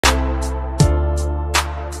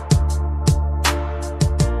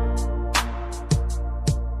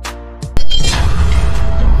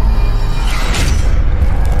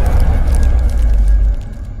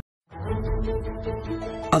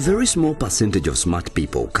very small percentage of smart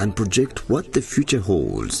people can project what the future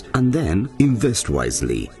holds and then invest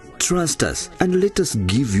wisely. Trust us and let us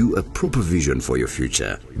give you a proper vision for your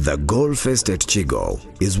future. The Gold Fest at Chigo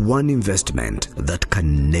is one investment that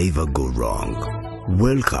can never go wrong.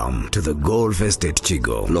 Welcome to the Gold Fest at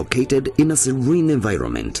Chigo, located in a serene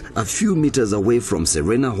environment, a few meters away from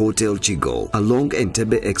Serena Hotel Chigo along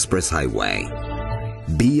Entebbe Express Highway.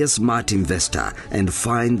 Be a smart investor and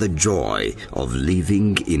find the joy of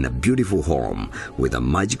living in a beautiful home with a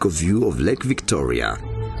magical view of Lake Victoria,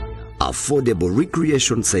 affordable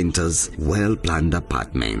recreation centers, well-planned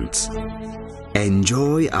apartments.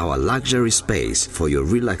 Enjoy our luxury space for your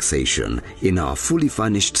relaxation in our fully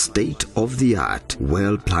furnished state-of-the-art,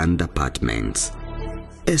 well-planned apartments.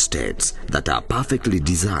 Estates that are perfectly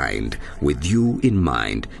designed with you in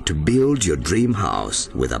mind to build your dream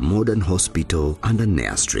house with a modern hospital and a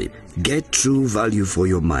airstrip. Get true value for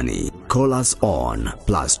your money. Call us on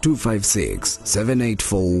 +256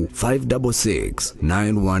 784 566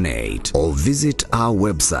 918 or visit our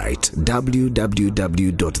website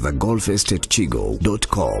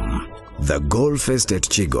www.thegoldfestatchigo.com. The Gold Fest at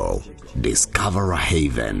Chigo. Discover a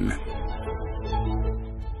haven.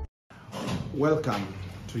 Welcome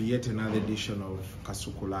to yet another edition of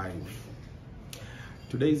Kasuku Live.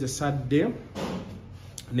 Today is a sad day.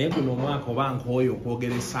 Neguno mwaka obanko oyo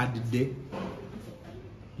kwogere sad day.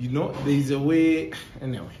 You know, there is a way.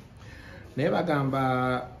 Anyway, never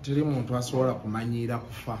gamba teri muntu asobola kumanyira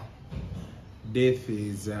kufa. Death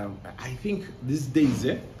is, I think these days,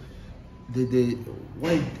 the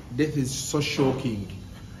why death is so shocking.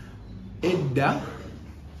 Edda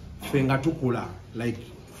fenga tukula, like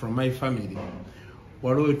from my family.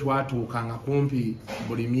 Waliwo twatuukanga kumpi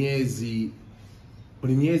buli myezi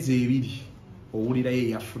ebiri owulira ye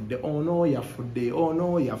yafudde, ono yafudde,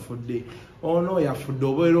 ono yafudde, ono yafudde,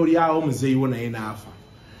 obeera oli awo muzeeyi wo naye n'afa,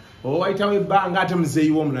 owayitawo ebbanga ate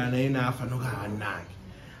muzeeyi wo omulala naye n'afa, nogaa nange.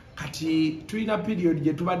 Kati tulina period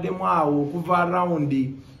gye tubaddemu awo okuva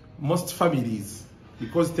around most families,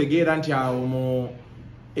 because tegeera nti awo mu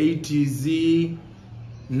 80s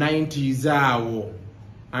 90s awo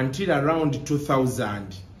until around 2000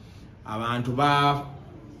 abantu ba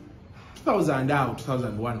 2000 awo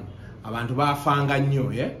 2001 abantu bafanga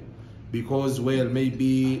nnyo, because well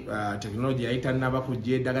maybe technology yayitanaba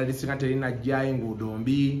kujja, eddagala lisinga terinajja, enguudo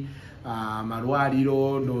mbi,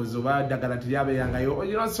 amalwaliro ndowooza ba ddagala teryabeerangayo,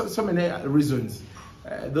 you know, so many reasons.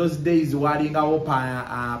 Those days walingawo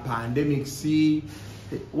pandemics,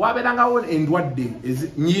 wabeerangawo endwadde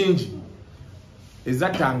nyingi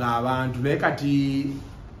ezattanga abantu, naye kati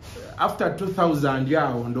after 2000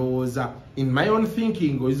 yawo ndowooza, in my own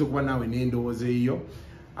thinking, oyinza okuba naawe n'endowooza eyo,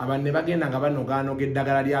 abantu ne bagenda nga banoganoga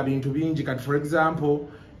eddagala lya bintu bingi. Kati for example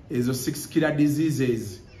ezo 6 killer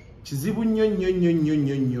diseases kizibu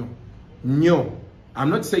nnyo. I'm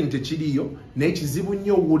not saying tekiriyo, naye kizibu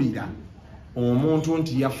nnyo owulira omuntu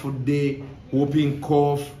nti yafudde whooping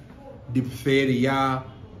cough, diphtheria,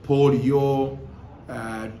 polio,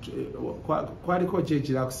 kwaliko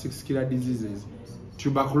kyekira ku 6 killer diseases,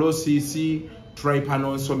 tuberculosis,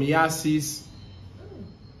 trypanosomiasis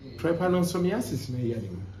naye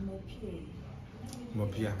yalimu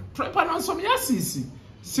mopia. Trypanosomiasis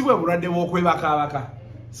si bwe bulwadde bw'okwebakaabaka,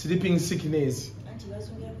 sleeping sickness.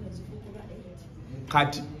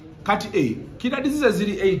 Kati killer diseases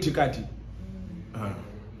ziri 8 kati,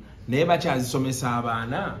 naye bakyazisomesa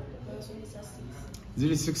abaana,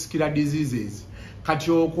 ziri 6 killer diseases.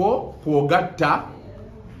 Kati okwo kwogatta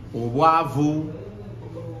obwavu,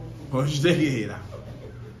 okitegeera,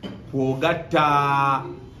 kwogatta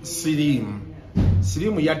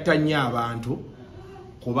sirimu yatta nnyo abantu,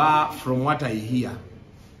 kuba from what I hear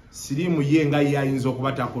sirimu ye nga yayinza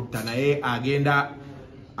okuba takutta, naye agenda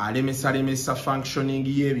alemesa functioning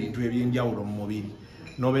y'ebintu ebyenjawulo mu mubiri,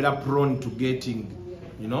 nobeera prone to getting,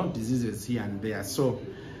 you know, diseases here and there. So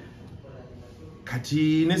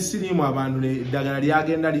kati ne sirimu abantu eddagala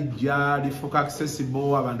lyagenda lijja lifuuka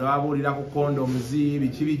accessible, abantu babuulira ku condoms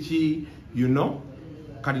biki, you know.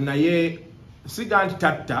 Kati naye siga nti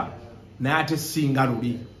tatta, naye ate singa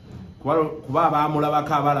luli, kuba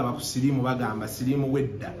abaamulabako abalaba ku sirimu bagamba sirimu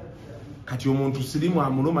wedda. Kati omuntu sirimu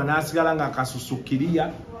amuluma n'asigala nga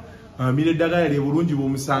akasusukiriya, amira eddagala lye bulungi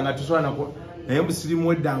bw'omusanga tosobola naye musirimu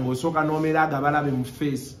wedda ng'osooka n'omera agabalabe mu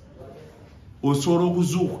face, osobola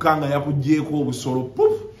okuzuukuka nga yakuggyeko obusolo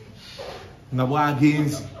pufu nga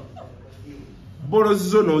bwagenze, bolozi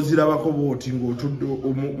zo n'ozirabako bwoti ng'otudde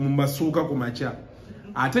mu masuuka ku makya.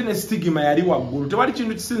 Ate ne stigma yali waggulu, tewali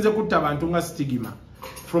kintu kisinze kutta abantu nga stigma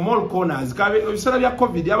from all corners. Ebiseera bya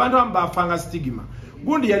covid abantu abamu bafanga stigma.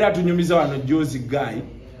 Gundi yali atunyumiza wano Jozi Guy,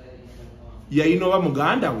 yayinoba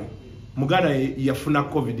muganda yafuna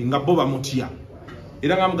covid nga bo bamutya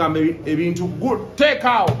era nga mugamba ebintu good take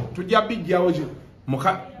out tujja bijjawo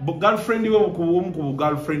girlfriend we ku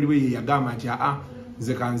girlfriend we yagamba nti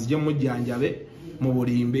nze kanzije mujjanjabe mu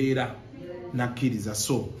buli mbeera nakkiriza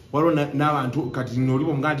so waliwo n'abantu kati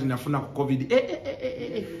nolibo muganda nti nafuna ku covid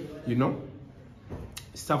you know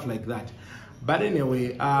stuff like that. But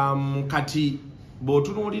anyway, kati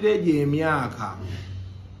botunuulira egyo emyaka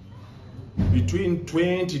between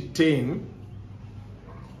 2010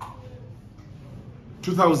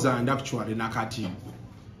 2000 actually nakati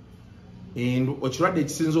and okirwadde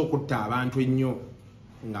ekisinza okutta abantu ennyo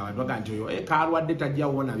nga abantu baga nti oyo kalwadde tajja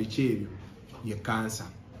wona biki ebyo ye cancer.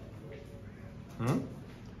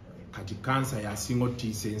 Kati cancer yasinga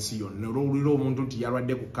otiisa ensi yonna olwowulira omuntu nti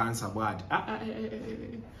yalwadde ku cancer bwati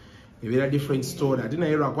ebeera different story ate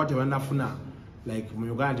naye lwakuba tebanafuna like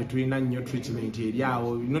mu Uganda tulina nnyo treatment eri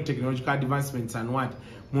awo technological advancements and what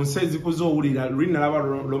mu nsi ezikuze owulira luli nalaba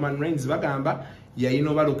Roman Reigns bagamba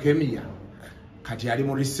yayinoba leukemia kati ali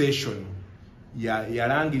mu recession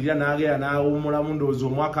yalangirira n'agera n'awumulamu ndowooza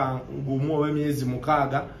omwaka gumu oba emyezi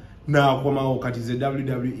 6 n'akomawo kati ze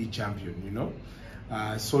WWE champion, you know.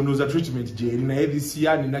 So ndowooza treatment gyeri naye this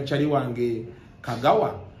year nina kyali wange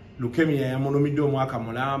Kagawa leukemia yamulumidde omwaka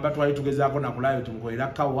mulamba twali tugezaako nakulayo tumukolera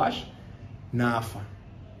kawash n'afa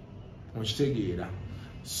okitegeera.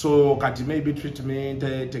 So kati maybe treatment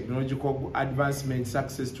technological advancements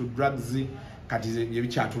access to drugs kati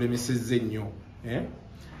ebikyatulemesezza ennyo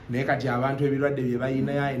naye kati abantu ebirwadde bye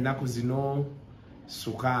bayina ennaku zino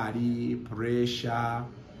sukaali pressure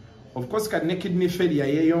of course kati ne kidney failure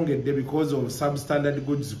yeyongedde because of substandard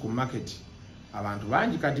goods ku market abantu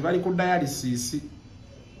bangi kati bali ku dialysis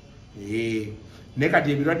ne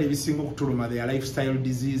kati ebirwadde ebisinga okutuluma their lifestyle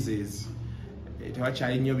diseases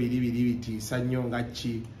tewakyali nnyo biri bitiisa nnyo nga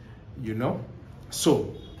ki, you know. So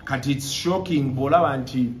kati it's shocking bw'olaba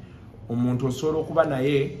nti omuntu osobola okuba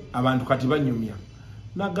naye abantu kati banyumya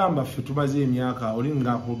nagamba ffe tumaze emyaka oli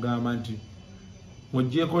nga akugamba nti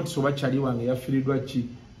ng'oggyeko ti soba kyali wange yafiiriddwa ki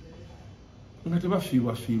nga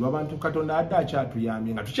tebafiirwa abantu Katonda adde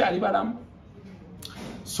akyatuyambye nga tukyali balamu.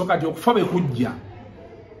 So kati okufa bwe kujja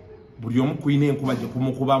buli omu kulina enkuba gye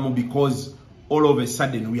kumukubamu because all of a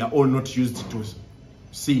sudden we are all not used to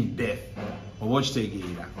seeing death oba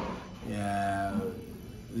okitegeera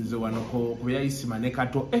nze wano kubeyayisima ne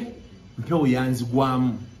kato mpewo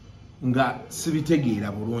yanzigwamu nga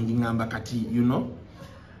sibitegeera bulungi ngamba kati, you know.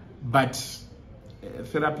 But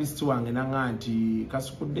therapist wange nanga nti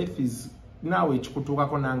kasuku death is nawe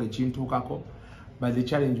ekikutuukako nange kintuukako, but the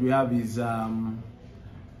challenge we have is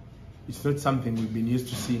it's not something we've been used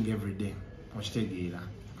to seeing every day okitegeera.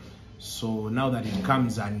 So now that it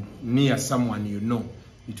comes and near someone you know,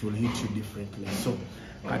 it will hit you differently. So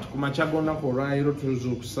kati kumakya g'olunaku olwaleero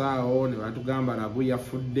tuzuukusaawo ne batugamba Lagu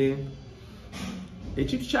yafudde.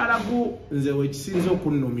 Ekintu kya Lagu nze wekisinza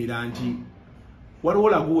okunnumira nti waliwo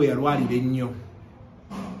Lagu we yalwalira ennyo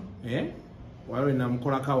waliwo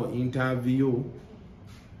namukolakawo interview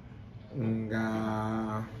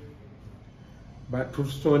nga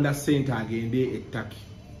tutonda ssente agende ettaki.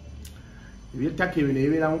 Eby'ettaka ebyo ne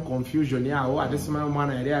bibeeramu confusion yawo ate simanyi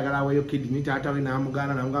omwana yali ayagala aweeyo kidney taata we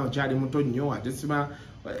n'amugaana namugamba kyali muto nnyo ate sima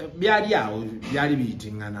byali awo byali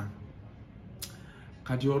biyitiŋŋana.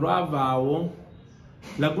 Kati olwava awo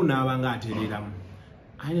Lagu n'aba nga atereeramu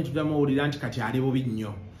aye ne tuddamu owulira nti kati ali bubi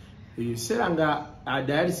nnyo. Ebiseera nga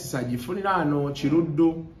dialysis agifunira ano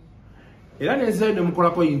Kiruddu era nenzayo ne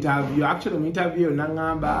mukolako interview. Actually mu interview eyo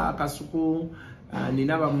naŋŋamba Kasuku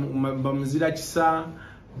nina bamuzira kisa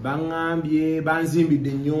bangambye banzimbidde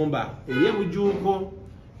ennyumba ey'ebujuuko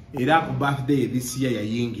era ku birthday this year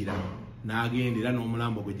yayingira n'agenda era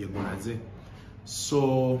n'omulambo gwe gye gulaze.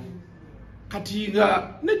 So kati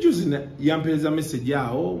nga ne juzi yampeeza message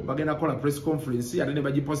awo bagenda kukola press conference ate ne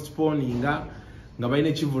bagipostponinga nga balina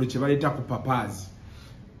ekivulu kye baleeta ku papazi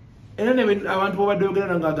era abantu bobadde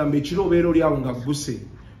yogera nga agamba ekiro obeera oli awo nga gguse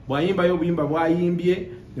bw'ayimbayo obuyimba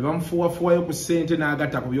bw'ayimbye ne bamufuwafuwayo ku ssente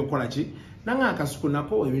n'agatta ku byokola ki nanga Kasuku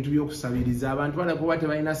nako ebintu by'okusabiriza abantu balabika kuba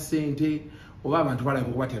tebalina ssente oba abantu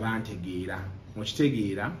balabika kuba tebantegeera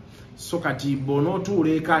okitegeera. So kati bw'onootuula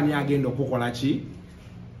eka ani agenda okukola ki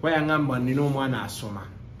wayangamba nina omwana asoma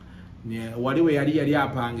wali we yali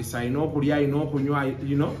apangisa alina okulya alina okunywa,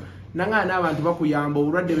 you know. Nanga n'abantu bakuyamba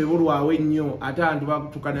obulwadde bwe bulwawo ennyo ate abantu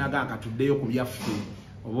batukanaga akatuddeyo ku byaffe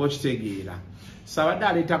oba okitegeera. So abadde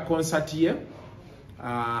aleeta concert ye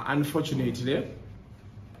unfortunately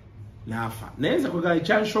nafa naye nze kwegala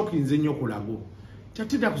ekyanshokinze ennyo ku Lagu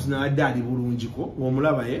tatenda kuzina adde ali bulungiko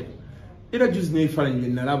ng'omulaba ye era juzi n'ebifaananyi bye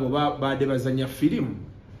nalaba oba badde bazanya firimu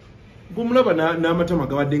gumulaba n'amatama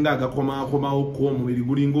gabadde nga agakomakomawo omubiri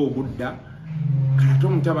gulinga ogudda kati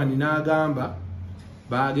omutabani n'agamba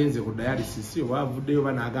bagenze ku dialysis oba avuddeyo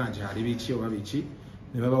banaaga nti ali biki oba biki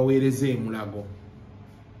ne babaweereza emulago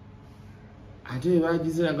ate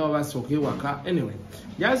bagiziraga basooka ewaka anyway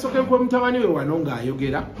yasookeko omutabani we wano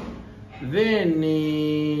ng'ayogera then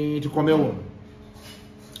tukomewo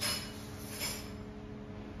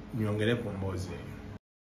nyongere ku mboozi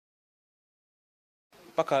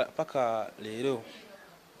paka leero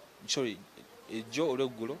sorry ejjo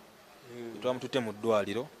olweggulo twamututte mu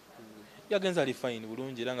ddwaliro yagenza ali fine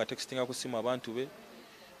bulungi era nga textinga ku simu abantu be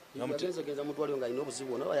yagenza mu ddwaliro nga alina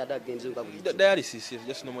obuzibu ono yadde agenze nga buli dialysis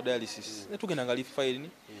just normal dialysis netugenda nga ali fine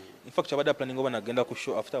in fact abadde planning oba nagenda ku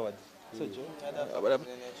show afterwards so jo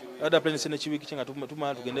abadde planning sene kiwiki kyenga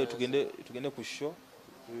tumala tugende ku show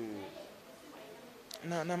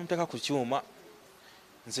namuteka ku kyuma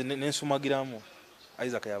nze nensumagiramu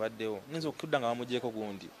Isaac yabaddewo ngenza okudda nga bamugyeko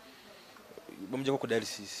gundi bamugyeko ku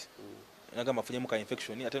dialysis nagamba afunyemu ka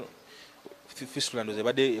infection ate fistula ndoze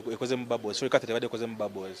badde ekoze mu bubbles sorry catheter badde ekoze mu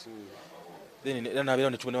bubbles then nabeera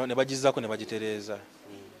ne bagizaako ne bagitereeza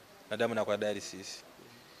nadamu nakola dialysis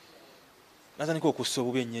nazaniko okussa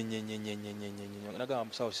obubi ennyo nagamba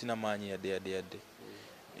musawo sina maanyi yadde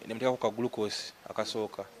nemuteekako ka glucose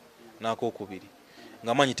akasooka n'akokubiri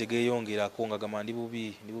nga maanyi tegeeyongerako nga gamba ndi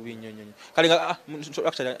bubi nnyo kale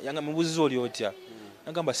nga mubuziza oli otya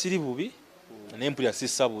nagamba siri bubi naye mpulira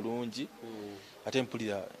sissa bulungi ate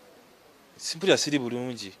mpulira siri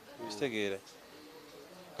bulungi kitegeera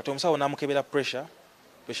kati omusawo n'amukebera pressure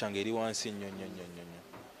ng'eri wansi nnyo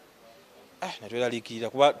natweraliikirira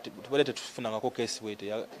kuba tubadde tetufunangako case bwete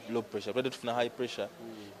ya low pressure tubadde tufuna high pressure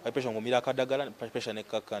ng'omira akadagala pressure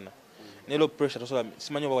nekkakkana ne low pressure tosobola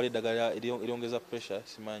simanyi oba wali eddagala eryongeza pressure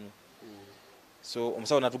simanyi so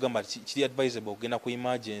omusawo natugamba kiri advisable okugenda ku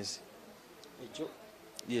emergency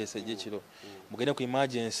yes ejjo ekiro mugende ku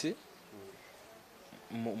emergency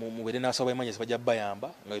mubere n'asaba emergency bajja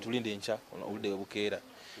bayamba nga tulinde enkya obudde bukeera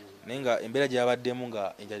naye nga embeera gyabaddemu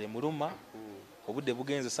nga enjala emuluma obudde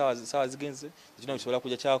bugenze sawa zigenze ekino kisobola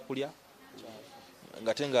kujja kyakulya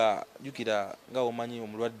nga te nga jjukira nga omanyi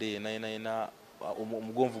omulwadde yena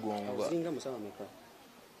omugonvugonvu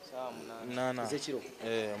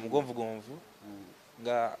omugonvugonvu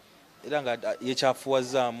nga era nga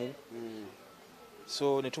yekyafuwazaamu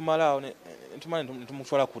so netumala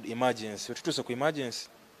netumutwala ku emergency tutuuse ku emergency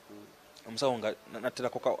omusawo nga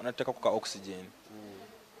natteekako ka oxygen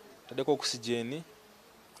taddeko oxygen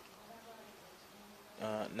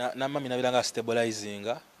namami nabeera nga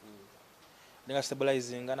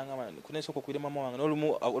stabilizinga nangamba kunesooka okwire mama wange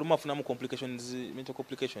olumu afunamu mental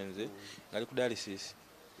complications nga ali ku dialysis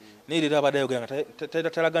naye leero abadde ayogera nga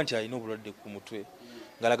talaga nti alina obulwadde ku mutwe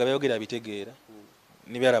ngalaga bayogera abitegeera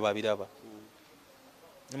nebyalaba abiraba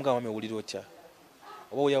nemugamba mami owulira otya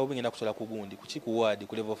oba oyawo bubi ngenda kusola ku gundi kuki ku ward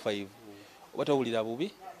ku level 5 oba towulira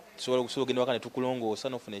bubi tusobola ogenda waka ne tukulongoosa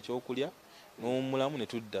n'ofuna ekyokulya n'omulamu ne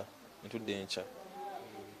tudda enkya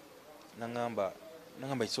nangamba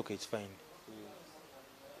it's okay, it's fine.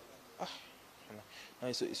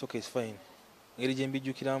 It's okay, it's fine. Ngeri gye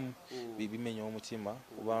mbijjukiramu bimenya omutima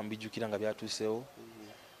oba mbijjukira nga byatuusewo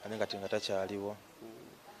ate nga tenga takyaliwo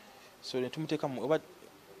so netumuteeka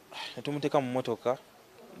mu motoka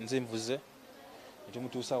nze nvuze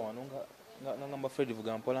netumutuusa wano nga ngamba Fred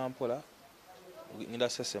vuga mpola mpola ngenda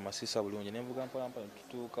sesema sisa bulungi nenvuga mpola mpola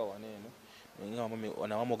tutuuka wano eno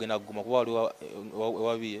ngamba ogenda kuguma kuba waliwo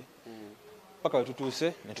ewabiye paka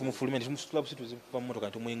wetutuuse netumufulumya netumusitula busituzi kuva mu motoka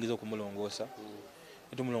netumuyingiza okumulongoosa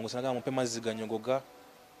netumulongoosa nagamba mupe mazzi ganyogoga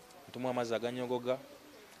netumuwa amazzi aganyogoga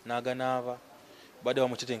n'aganaaba badde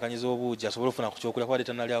bamutetenkanyiza obuugi asobole okufuna ku kyokulya kuba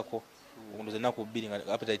tanalyako okundoza ennaku bbiri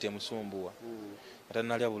nga appetite emusumbuwa nga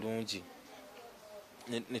tanalya bulungi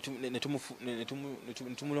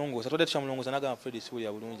netumulongoosa twadde tukyamulongoosa nagamba Fred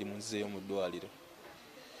siwulira bulungi munzizeeyo mu ddwaliro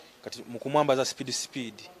kati mu kumwambaza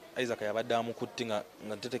speed Isaac yabadde amukutte nga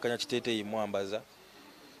tetekanya kiteeteeyi mwambaza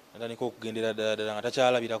natandika okugendera ddala nga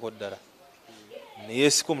takyalabirako ddala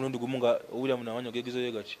neyeesika omulundi gumu nga owulira mu nawanyo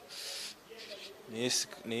gegezoyo gati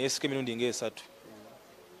neyeesika emirundi ng'esatu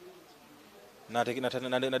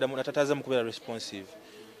natataza mu kubeera responsive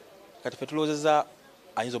kati ffe tulowoozeza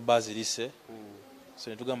ayinza obba azirise so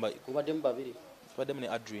netugamba tubaddemu ne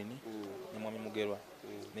Adrian ne mwami Mugerwa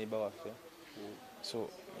neiba waffe so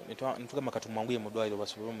netugamba katumwanguye mu ddwaliro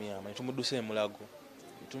basobole omuyamba netumudduse emulago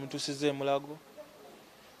tumutuusiza emulago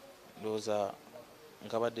ndowooza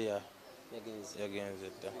nkabadde yagenze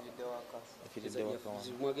dda efiiridde waka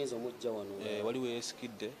waliwo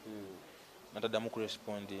yeesikidde nataddamu ku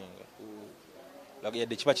respondinga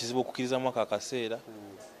yadde kiba kizibu okukkirizamu ako akaseera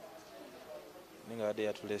ninga ade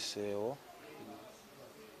yatuleseewo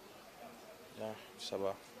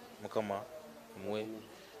tusaba mukama amwe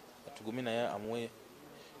atugumi naye amwe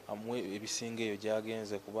ebisinga eyo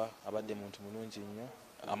gyagenze kuba abadde muntu mulungi nnyo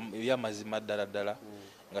ebyamazima ddala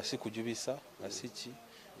nga si kujubisa nga siki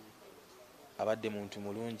abadde muntu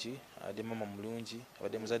mulungi abadde mama mulungi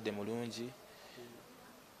abadde muzadde mulungi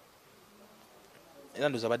era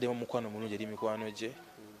ndoza abadde mukwano mulungi eri mikwano gye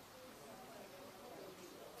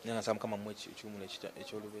nga nsaba mukama mmwe ekiwumulo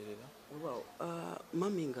ekyolubeerera.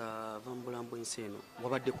 Mami nga vambulambo ensi eno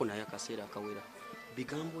wabaddeko naye akaseera akawera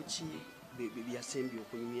bigambo ki byasembye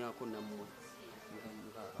okunyumyako nammwe?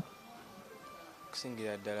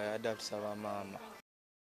 Okusingira ddala yadde atusaba maama.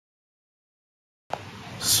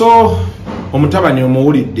 So omutabani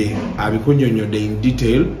omuwulidde abikunnyonnyodde in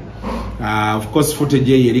detail. Of course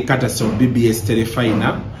footage eri courtesy of BBS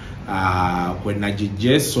Telefina kwe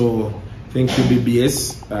nagijje, so thank you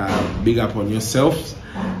BBS, big up on yourselves.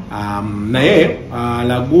 Naye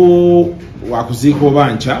Lagu wakuziika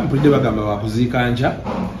oba nca mpulidde bagamba wakuziika nca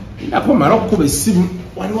nako mala okukuba essimu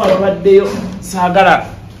waliwo ababaddeyo saagala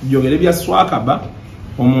jogere bya swakaba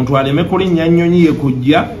omuntu aleme kulinnya nnyonyi ye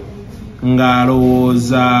kujja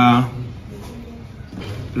ng'alowooza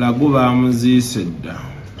Lagu bamuziise dda.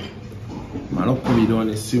 Mala okukubira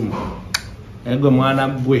ono essimu egwe mwana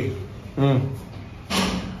gwe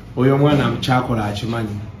oyo omwana mukyakola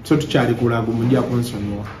akimanyi, so tukyali ku Lagu mujja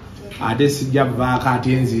kunsonyiwa ate sijja vaako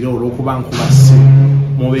ate enzira olw'okuba nkuba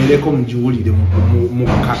ssimu mubeereko mugiwulire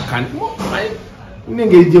mukakkane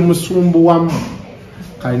n'engeri gye musumbuwamu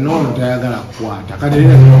kale n'ono tayagala kukwata kale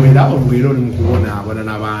era nobeera omubeera oli mukubonaabona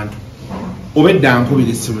n'abantu oba edda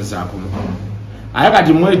nkubira essimu zaakumu aye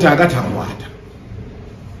kati mwetaaga takwata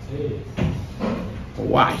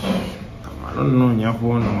why kamano nnoonya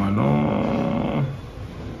kuona wano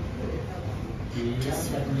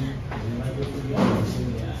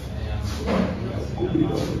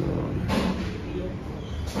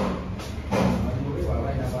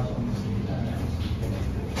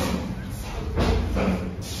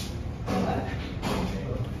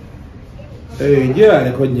nje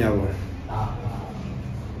aleko nnyabo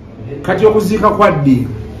kati okuziika kwa ddi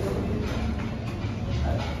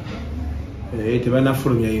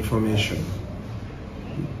tebanafulumya information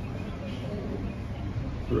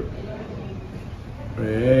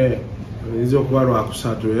oyinza okuba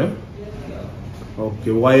lwakusatu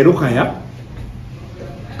okay wairukaya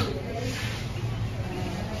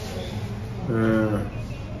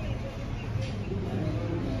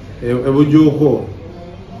ebujuuko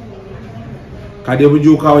kadi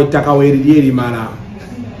ebujuukawo ettaka weeriri erimala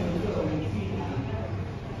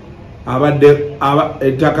abadde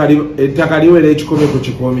ettaka liwera ekikomi ku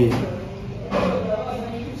kikomi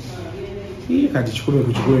kati kikumi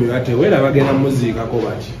ku kikumi ate wera bagenda muziikako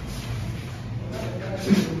bati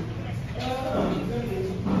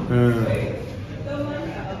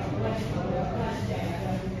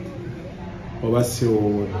oba si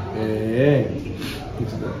wowe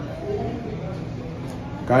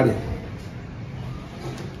kale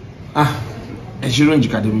ekirungi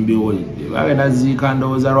kati mubiwulidde bagenda ziika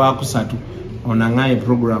ndowooza lwakusatu onaŋŋaye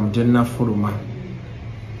programu tennafuluma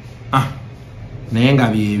naye nga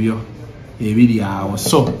byebyo ebiri awo,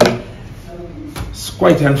 so it's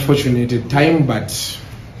quite unfortunate at time but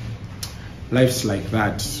life's like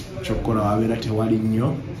that. Chokola wabeera tewali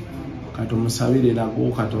nnyo kati omusabire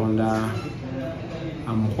Lagu Katonda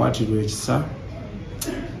amukwatirwe ekisa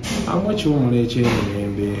amwe ekiwumulo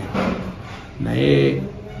ekyemirembe. Naye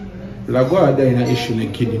Lagu abadde alina issue ne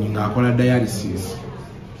kidney ng'akola dialysis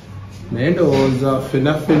naye ndowooza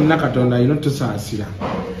ffenna Katonda alina otusaasira.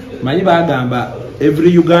 Manyi bagamba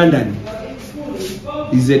every Ugandan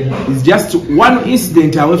is just one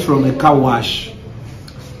incident away from a car wash.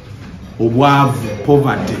 Obwavu,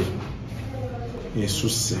 poverty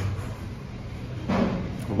esusse.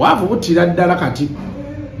 Obwavu butira ddala kati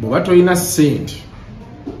bw'oba tolina ssente.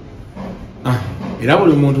 Era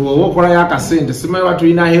buli muntu bw'oba okolayo akasente simanyi oba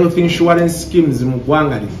tulina health insurance schemes mu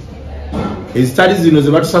ggwanga lino ezitali zino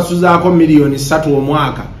ze batusasuzaako miliyoni 3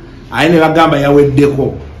 omwaka aye ne bagamba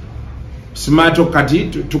yaweddeko. Simato kati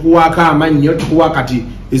tukuwaako amannyo tukuwa kati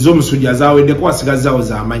ez'omusujja zaweddeko wasigazaawo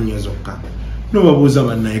za amannyo zokka. Nobabuuza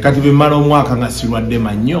bannaye kati bemmala omwaka nga sirwadde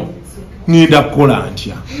mannyo ngenda kukola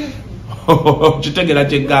ntya? Kitegera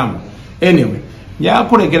kyegamba. Anyway,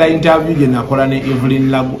 njakulekera interview gye nakola ne Evelyn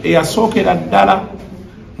Lagu eyasookera ddala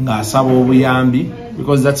ng'asaba obuyambi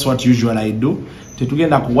because that's what usually I do.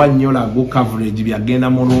 Tetugenda kuwa nnyo Lagu coverage byagenda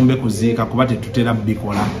mulumbe kuziika kuba tetutera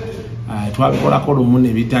bikola. Twabikolako lumu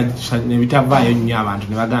ne bitavaayo nnyo abantu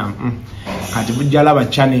ne bagamba kati bujja laba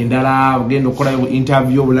channel endala bugenda okolayo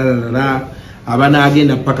interview obulalala abana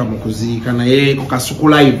agenda paka mu kuziika naye ku Kasuku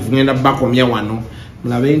live ngenda bakomya wano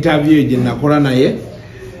mulabe interview gye nakola naye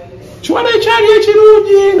kiwala ekyali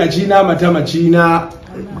ekirungi nga kirina amatama kirina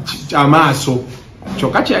amaaso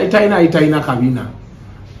kyokka kyalitalina kabina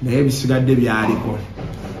naye bisigadde byaliko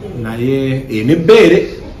naye n'ebbeere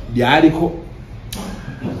byaliko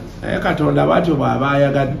naye Katonda batyo bw'aba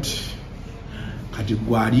ayagadde kati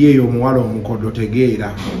gwali eyo omuwala omukodo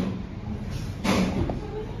tegeera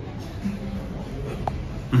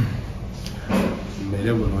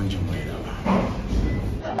mbere bulungi mweraba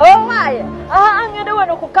Owaye, angende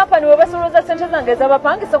wano ku company webasoloza sente zange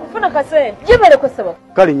ez'abapangisa kufuna kasente. Jibere kusaba.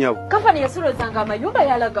 Kali nyabo. Company yasolozanga amayumba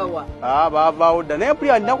yalagawa. Baavaawo dda naye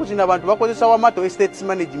pulira nnaku zino abantu bakozesa Wamato Estates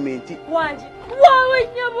Management. Wangi, waawe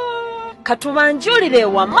nyabo. Katubanjulire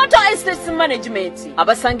wa Moto Estates Management.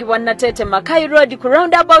 Abasangibwa Natete Makai Road ku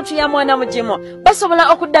roundabout ya Mwana Mujimo.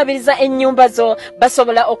 Basobola okuddabiriza ennyumba zo,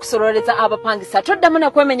 basobola okusololeza abapangisa. Toddamu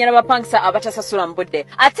na kwemenyera abapangisa abatasasula mbudde.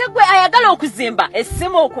 Ate gwe ayagala okuzimba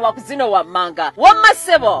essimu okuba kuzino wammanga.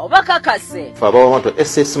 Wammasebo bakakase. Faba Wamato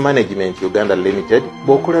Estates Management Uganda Limited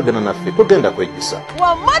bw'okolagana naffe tugenda kwejjusa.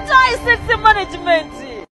 Wa Moto Estates Management.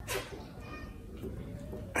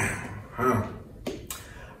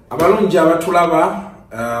 abalungi abatulaba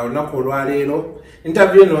olunaku olwaleero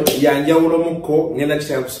interview eno yanjawulo muko ngenda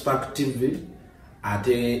kitaya ku Spark TV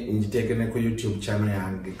ate ngiteeke ne ku YouTube channel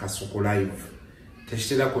yange Kasuku live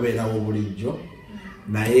tekitera kubeerawo bulijjo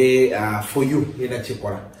naye for you ngenda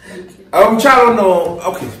kikola omukyalo no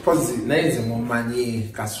okay pause naye nze mumanyi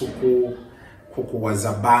Kasuku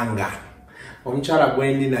kukuwaza banga omukyala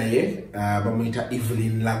gwendi naye bamuyita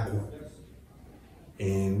Evelyn Lagu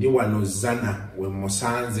ndi wano Zana we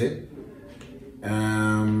musanze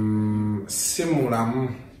simulamu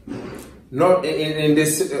not in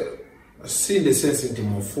this see the sense into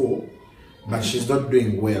mufu but she's not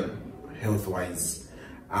doing well health wise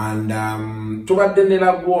and tubadde ne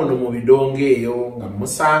Lagu mu bidonge eyo nga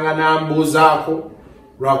musanga nambuzaako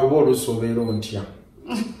lwakuba olusobero ntya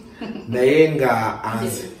naye nga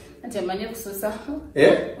anze Jamani kususa.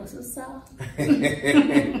 Kususa.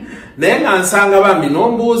 Naye nga nsanga bambi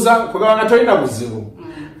nombuuza kugaba tolina buzibu.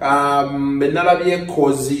 Benalabye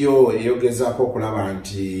kozi yo eyogezaako okulaba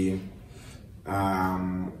nti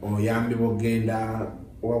oyambi bogenda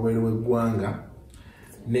wabweru w'eggwanga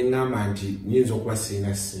neŋŋamba nti nyinza okuba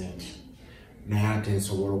sirina ssente naye ate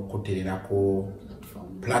nsobola okukuteerako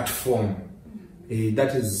platform.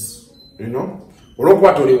 That is, you know,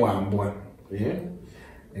 olwokuba toli wambwa.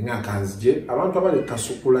 Nga kanzije abantu abali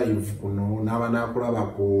Kasuku live kuno n'abanakulaba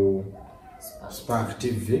ku Spark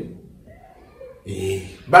TV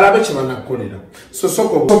balabe kye banakolera so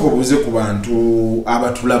soko buze ku bantu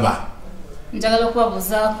abatulaba njagala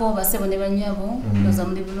okubabuzaako basebo ne banyabo ndoza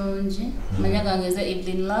muri bulungi manya gange ze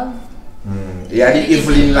Evelyn Love yali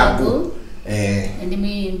Evelyn Lagu ndi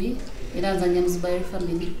muyimbi era nzanya Muzibari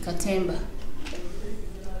family Katemba.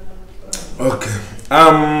 Okay,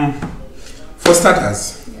 for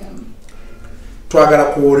starters twagala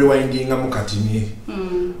ku rewindinga mukatini.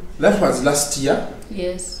 That was last year.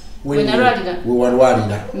 Yes. When I read it. We were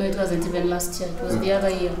worried. No, it wasn't even last year. It was the other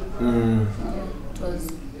year. It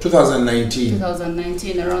was 2019.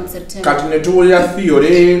 2019 around September. Kati netuwulira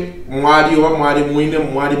theory mwali oba mwali mwine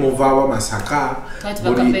mwali muvaawa Masaka.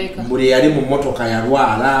 Buli yali mu motoka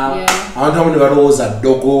yalwala. Abantu abamu ne balowooza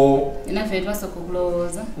ddogo. Inaffe twasooka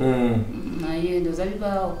okulowooza. Naye ndowooza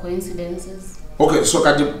bibaawo coincidences. Okay, so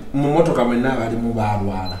kati mu motoka mwenna bali mu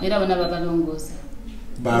balwala. Era bonna babalongoosa.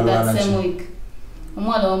 Balwala same week.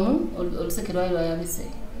 Omwala omu oluseke lwali lwayabise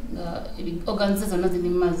nga organs zonna ziri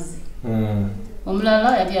mu mazzi.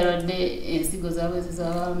 Omulala yali alwadde ensigo zaabwe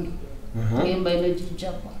ez'abaami. Ng'emba eno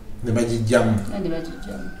gijjako. Ne bagijjamu. Ne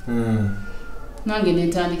bagijjamu. Nange ne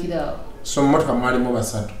ntandikira awo. So mu motoka mwalimu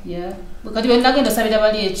basatu. Yeah. Kati bwe nagenda osabira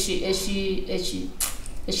bali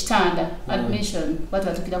ekitanda admission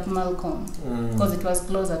batwatukira ku Malcolm because it was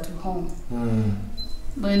closer to home.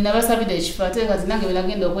 Bwe nabasabira ekifo ate kati nange bwe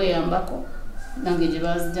nagenda okweyambako nange gye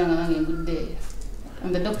bazijjanga nange nguddeeyo.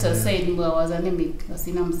 And the doctor said I was anemic,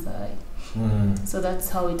 asina musaayi. So that's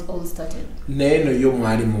how it all started. Neno yo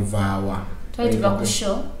mwali muvaawa. Twali tuva ku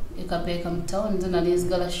show ekapeeka mu town nze nali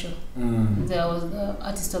ezigala show. There was the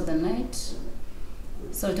artist of the night.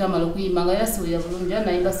 So twamala okuyimba nga era siwulira bulungi era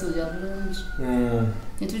nayimba siwulira bulungi.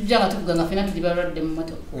 Ne tujja nga tuvuga nga ffenna tuli balwadde mu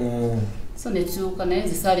motoka. So ne tuuka naye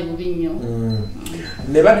zisaali bubi nnyo.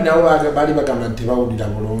 Ne bali nabo baali bagamba nti tebawulira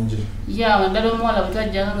bulungi. Yeah, naddala omuwala bwe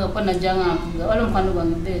twajjanga nga kuba najjanga mpuga waliwo mukwano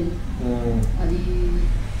gwange then ali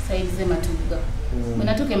saidi ze Matuga. Bwe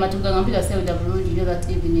natuuka e Matuga nga mpita siwulira bulungi nnyo that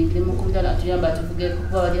evening ne mukubira atuyamba atuvugeko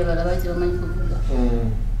kuba bali abalala baali tebamanyi kuvuga.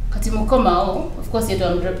 kati mukomao of course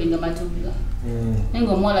yetu dropping amatubula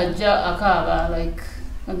ngo mwala ja akaba like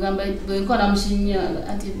agamba bwenko namushinya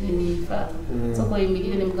anti binifa soko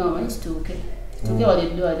imigire ne mugamba manchituke tuke wale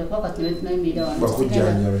dwale kwa kati na imira wangu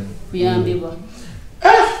bakujanya kuyambibwa.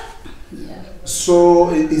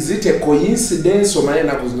 So is it a coincidence or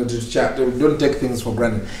don't take things for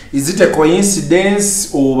granted? Is it a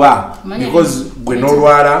coincidence or because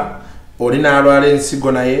gwenolwala olina alwala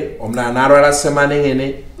ensigo naye omulala alwala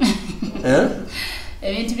semanengene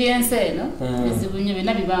ebintu byenseno ezibunye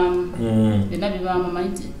bina bibamu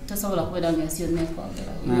manyi tasobola kubeera ngensi yonna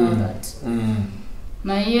ekwagala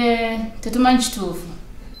naye tetumanyi kituufu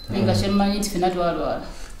nga kyemmanyi nti fena twalwala.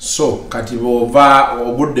 So kati bova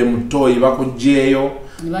obudde mutoyi bakujjeeyo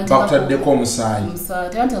bakutaddeko omusaayi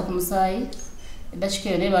tebanteka ku musaayi eddakika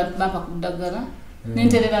eyo naye bampa ku ddagala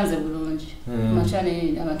nenterera nze bulungi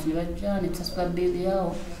makyane abantu ne bajja ne tusasula biili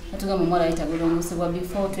yawo natugamba omwala ayita bulongosebwa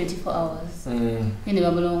before 24 hours ne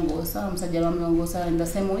bamulongoosa omusajja bamulongoosa in the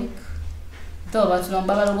same week though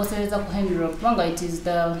babalongosereza ku Henrob kubanga it is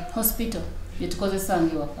the hospital yetukozesa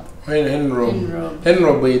ngiwaka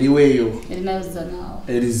Henrob eriweeyo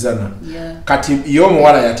erizana kati yo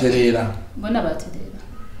omuwala yatereera bonna batereera.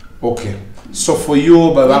 Okay, so for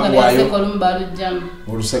you babakuwaayo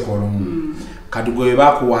oluseko olumu kati gwe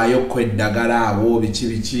bakuwaayo ko eddagala abo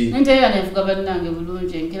biki nteera nevuga bannange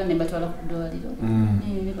bulungi enkera ne batwala ku ddwaliro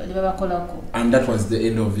ne babakolako and that was the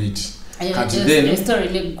end of it. Kati then story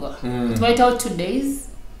neggwa twaitawo 2 days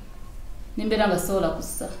nimbeera nga sobola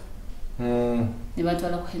kussa ne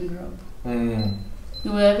batwala ku Henrob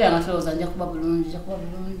niwe yabya nga tulowooza nja kuba bulungi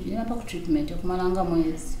ne bampa ku treatment okumala nga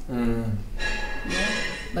mwezi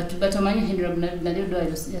but omanyi Henrob nali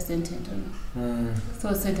eddwaliro ya sente ntono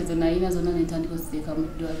so sente ze nalina zonna nentandika oziteeka mu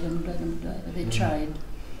ddwaliro they tried.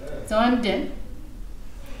 So one day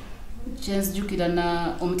kyenzijukira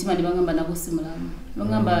na omutima ne bagamba nagwo si mulamu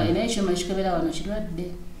bagamba enaye ekyuma ekikebeera wano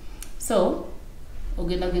kirwadde so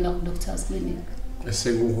ogendagenda ku doctors clinic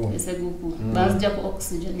eseguku banzija ku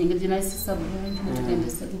oxygen engeri gyenaisisa bulungi netugenda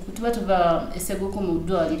eseguku tuba eseguku mu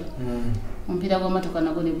ddwaliro omupiira gw'amatoka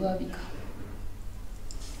nagwo ne gwabika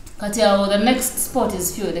kati awo the next sport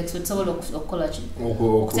is fuel expert sobola okukola ki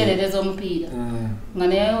okutereereza omupiira nga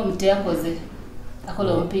naye teyakoze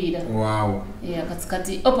akola omupiira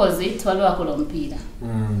kati opposite waliwo akola omupiira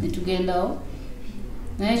netugendawo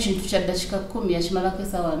naye ekintu kya ddakika 10 yakimalako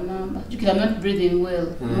esaawa namba jukira not breathing well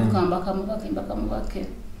mukambaka mubake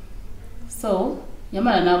so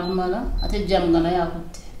yamala n'agumala ate jamu nga naye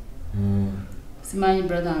akutte simanyi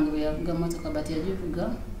brother wange bwe yavuga motoka but yagivuga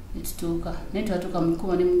netutuuka naye twatuuka mu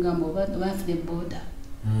kkubo ne mugamba oba afudde boda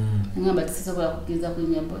ngamba tisisobola kukkiriza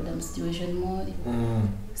kulinya boda mu situation mwoli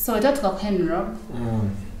so etatuuka ku Henrob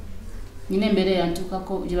nyina embeera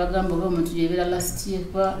yantuukako gye bagamba oba omuntu gyebeera last year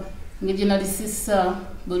kuba engeri gye nalisisa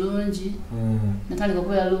bulungi natandika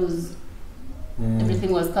okubeera loose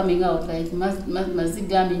everything was coming out like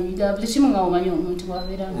maziga minyira buli kimu nga omanyi omuntu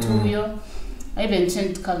wabeera ntuuyo I even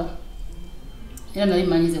changed color era nali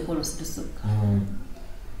mmanyizeeko olususuka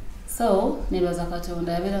so nebaza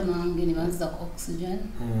Katonda yabeera nange ne banziza ku oxygen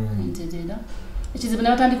ntereera ekizibu ne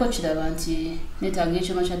batandika okiraba nti neetaaga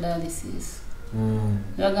ekyuma kya dialysis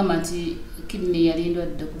ne bagamba nti kidney yali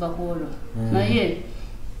ndwadde okuva ku olwo naye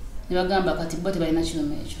ne bagamba kati bo tebalina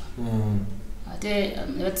kyuma ekyo ate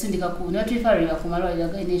ne batusindika ne batwifarira ku malwaliro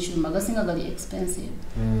agalina ekyuma gasinga gali expensive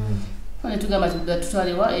ne tugamba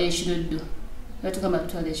tutwalewa ekiruddu batugamba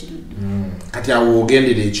tutwale ekiruddu kati awo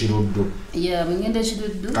ogendera ekiruddu bwengenda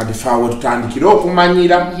ekiruddu kati faawe tutandikire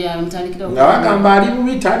okumanyira nga bagamba ali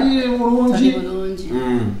bubi tali bulungi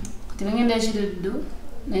kati bwengenda ekiruddu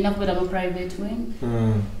nalina kubeera mu private wing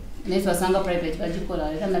naye twasanga private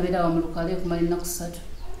bagikola era nabeerawo mu lukale okumala ennaku 3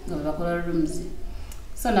 nga bwe bakola rooms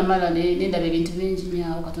so namala nendaba ebintu bingi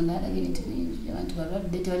nyaawo Katonda yalaga ebintu bingi abantu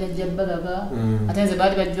balwadde tebalajja balaba ate nze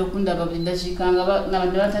baali bajja okundaba buli ddakiika nga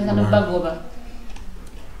nabantu batandika nobagoba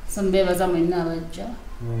so mbeebaza mwenna abajja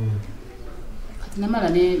kati namala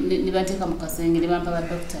ne banteeka mu kasenge ne bampa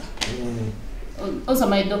badokita also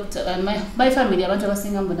my family abantu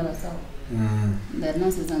abasinga mbona basawo the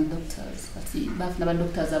nurses and doctors kati bafuna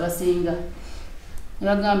badoctors abasinga ne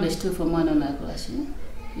bagamba ekituufu omwana ono akola ki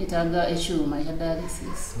yetaaga ekyuma ekya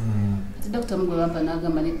dialysis kati dokita omugwe bampa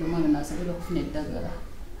n'agamba nedda omwana n'asobola okufuna eddagala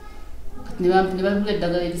kati ne bagula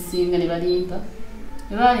eddagala erisinga ne balimpa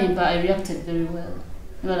I reacted very well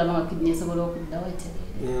ne balaba nga kidney esobola okuddawo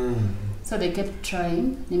etereere so they kept trying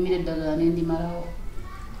nemira eddagala nendimalawo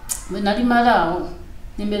bwe nalimalawo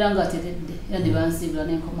nembeera nga ateredde era ne bansiibula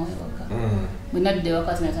nenkomawo ewaka bwe nadda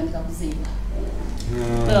ewaka tinatandika kuzimba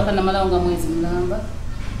ewaka namalawo nga mwezi mulamba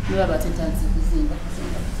ne baba tetandise kuzimba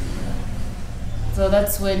So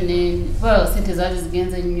that's when well sente zaali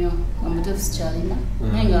zigenze nnyo nga mutuufu sikyalina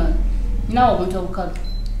naye nga ninawo obuntu obukalu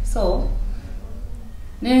so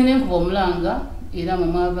nenkuba omulanga era mwe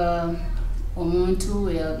mwava omuntu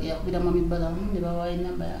yakubiramu amibalamu ne bawayo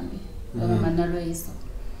enamba yange baba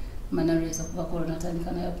manalweso kuva korona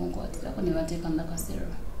atandika naye kunkwatiraako ne bateeka nakasero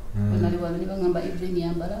nali wano ne bagamba Evelyn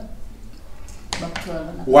yambala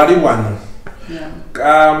bakutwala wali wano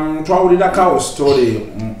twawulirako story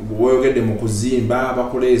weyogedde mu kuzimba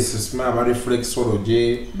bakolesima aba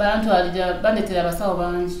reflexology bantwalira bandetera abasawo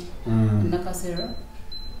bangi nakasero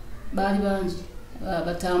baali bangi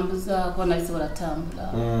batambuzaako nali sobola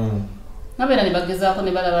tambula nabeera ne bagezaako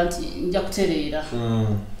ne balaba nti nja kutereera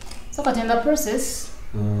so kati in the process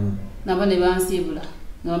nabo ne bansiibula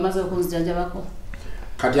nga bamaze okunzijanjabako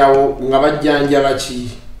kati awo nga bajjanjaba ki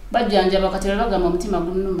bajjanjaba kati bagamba omutima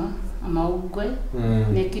gunnuma amawuggwe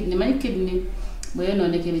ne kidney manyi kidney bwe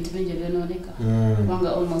yonooneka ebintu bingi ebyonooneka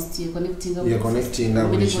kubanga almost connectinga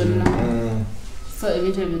buli kimu so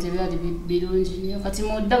ebintu ebyo tebyali birungi nnyo kati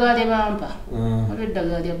mu ddagala lye bampa waliwo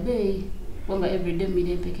eddagala lya bbeeyi kubanga everyday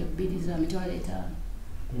mmira empeke 2 za mitwalo 5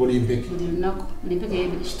 buli mpeke buli lunaku buli mpeke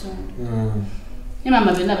y'ebiri kitundu ne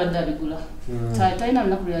maama byonna abadde abigula talina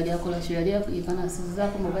lunaku lwe yali akola kyo yali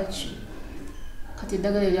yekanasizaako mu baki kati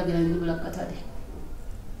eddagala eryo lyagenda nirigula ku katale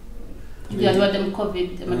yaliwadde mu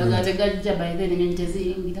covid amadagala tegajja by then enyonyi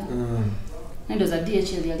teziyingira endooza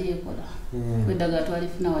DHL yali ekola eddagala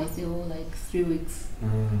twalifuna waisewo like 3 weeks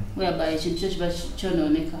whereby ekintu kyo kiba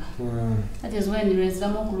kyonooneka that is when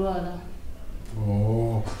lwenziramu okulwala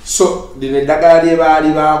so lino eddagala lye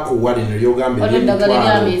baali bakuwa lino lyogamba eddagala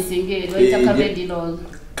eryamisinga eryo bayita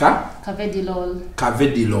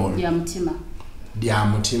cavedilol lya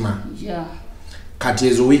mutima kati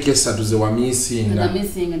ezo wiiki 3 ze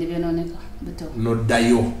wamisinga nebyonooneka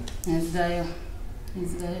noddayo nzirayo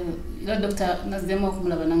era dokita nazzemu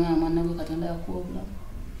okumulaba nangamba mwana gwe katonda yakuwa obulamu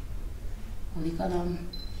oli kalamu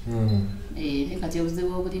kati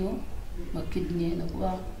obuzibu obuliwo ba kidney eno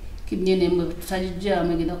kuba kidney eno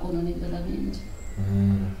tutagijjaamu egenda kwonoona ebirala bingi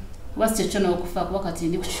kuba si kyekyo n'okufa kuba kati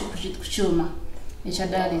ndi ku kyuma ekya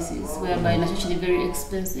dialysis whereby nakyo kiri very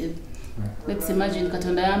expensive. Let's imagine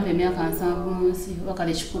katonda yampa emyaka 7 mu nsi oba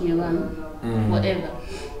kale 10 whatever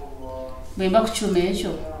bwe mba ku kyuma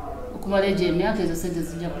ekyo okumala egyo emyaka ezo sente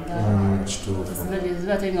zijja kugaana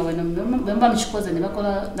ziba tenga bwe mba mukikoze ne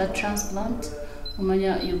bakola that transplant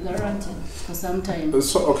omanya you guaranteed for some time.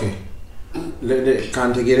 So okay,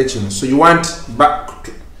 kantegere kino, so you want back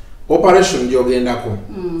to operation gyogendako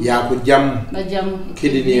yakujjamu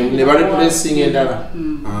kidney ne bali pressing endala.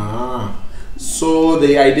 So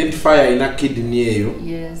they identify in a kidney eyo.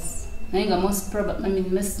 Yes, I think the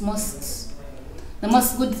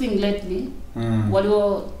most good thing lately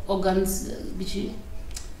waliwo organs bichi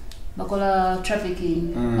bakola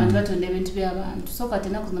trafficking and batonda ebintu by'abantu, so kati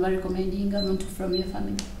naku naba recommending omuntu from your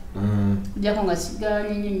family kujjako nga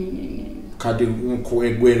kiganye kati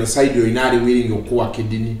gweno side yo inaali willing okuwa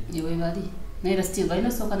kidney yewe bali naye still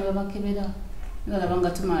balina soka ne babakebera nalabanga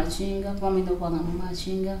tumachinga kwamina kwanga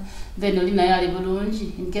mumachinga then oli naye ali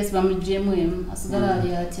bulungi in case bamujjemu asigala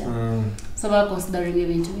ali atya so ba considering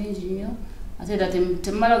ebintu bingi nnyo ate that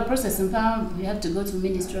temala process you have to go to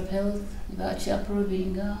Ministry of Health about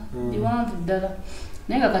approving you want ddala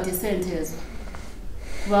naye kati sente ezo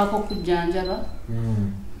kubako kujjanjaba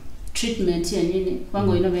treatment yenyini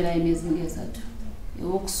kubanga olina beera emyezi 3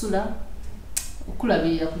 ewokusula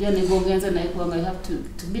okulabirira kulya ne gogenza naye kubanga you have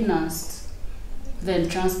to be nursed. Then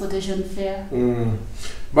transportation fare.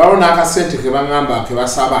 Bawo n'akasente ke bangamba ke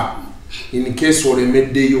basaba in case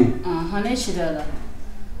olemeddeyo.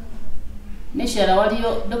 Neshara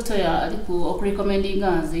waliyo doctor ya aliku recommending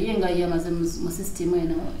nze yenga yamaze mu system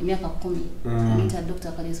eno emyaka 10. Anita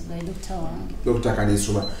Dr. Kalesuba doctor wange. Dr.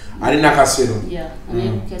 Kalesuba ali nakasero. Yeah,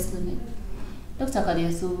 ani case clinic. Dr.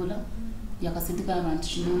 Kalesuba yakasindika abantu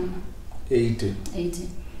 80.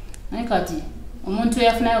 Naye kati omuntu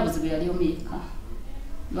yafunayo obuzibu yali omuyika.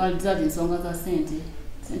 Lwali ensonga za sente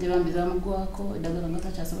bambi zamugwako eddagala nga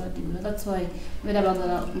takyasobola digula. That's why beera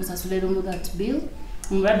bagala musasulero mu that bill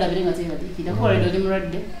omulwadde abire nga teeraliikirira kuba olwadde oli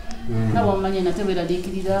mulwadde nga bwamanya nate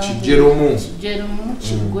weeraliikirira kijerumu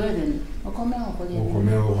kiggwe then okomewo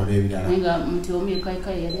okola ebirala naye nga muti omu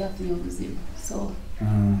yekaikaye yali afunye obuzibu so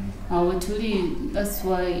awo tuli. That's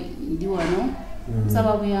why ndi wano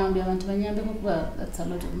nsaba buyambi abantu banyambeko kuba that's a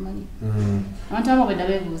lot of money. Abantu abamu bedda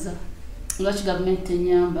beebuuza lwaki gavumenti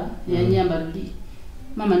enyamba yanyamba luli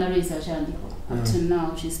mama nalwisa akyandiko up to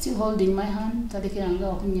now she's still holding my hand talekeranga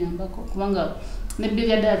okunyambako kubanga ne bill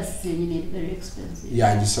ya dialysis yenyini very expensive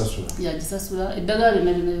yagisasula eddagala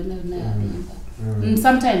lyonna yalimba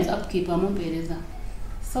Sometimes upkeep amumpereza.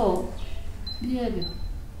 So byebyo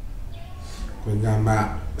kwegamba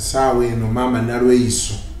sawa eno mama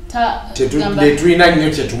nalweiso tetulina nnyo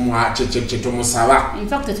kyetumusaba. In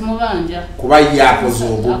fact tetumubanja kuba yakoze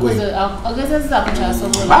obugwe agezezza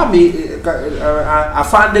kukyasobola. Mami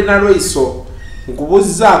afande nalweiso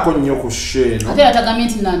nkubuzzaako nnyo ku sheno ate yatagamye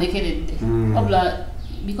nti nandekeredde wabula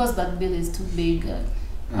because that bill is too big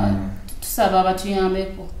tusaba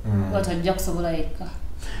abatuyambeko batajja kusobola yekka.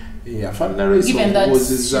 Given that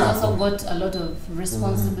she also got a lot of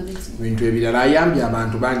responsibility. Bintu ebirala ayambye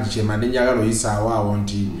abantu bangi kyemande njagala oyisaawo awo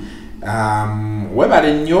nti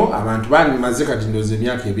webale nnyo abantu maze kati ndoze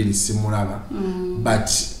emyaka 2 simulaba but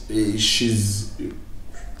she's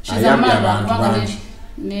ayambye abantu bangi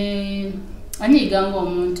anyiga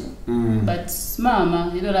ng'omuntu but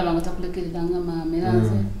maama era olaba nga takulekereranga maama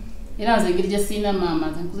era nze engeri gye siina maama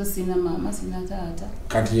nze nkuze siina maama siina taata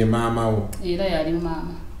kati ye maama wo era yali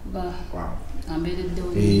maama kuba ambeereddewo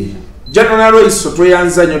General Royce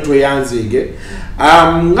tweyanza nnyo tweyanzeege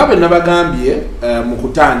nga bwe nabagambye mu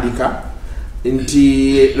kutandika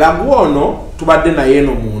nti Lagu ono tubadde naye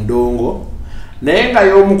eno mu ndongo naye nga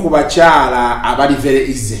y'omu ku bakyala abali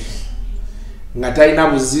very easy nga talina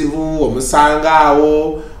buzibu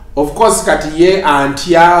omusangaawo of course kati ye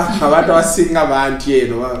antya abantu abasinga bantya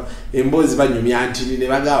eno emboozi banyumya ntini ne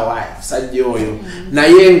bagaawa musajja oyo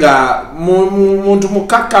naye nga muntu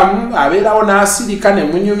mukakkamu abeerawo n'asirika ne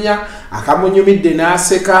munyumya akamunyumidde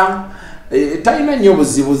n'aseka talina nnyo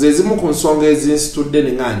buzibu ze zimu ku nsonga ezinsitudde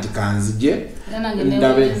ne nga nti kanzije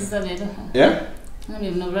ndabe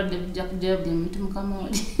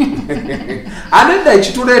anedda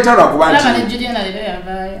ekituleeta lwakuba nti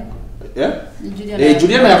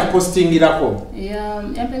Juliana yakupostingirako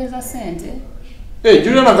yampereza sente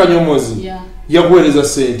Juliana Kanyomozi yakuweereza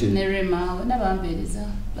sente nerema nabampereza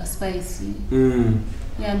baspice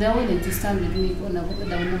they're willing to stand with me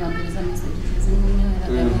bampereza messages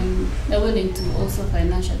they're willing to also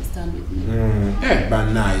financially stand with me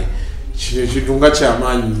banaye kino kitunga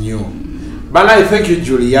kyamaanyi nnyo banaye. Thank you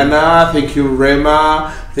Juliana, thank you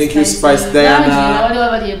Rema, thank you Spice Diana, waliwo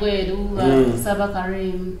abali ebweru Saba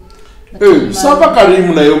Karim Saba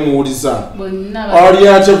Karimu naye omuwuliza oli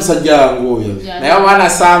atya musajja wange oyo naye omwana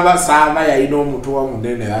Saba yalina omutuwa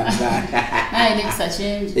munene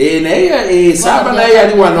naye Saba naye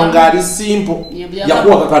yali wano ng'ali simple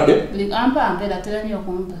yakuwa kakadde ampera terani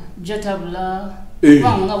okumpa jotabula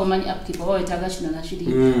nga bwomanyi upkeep oba wetaaga kino nakiri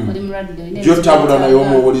oli mulwadde jotabula naye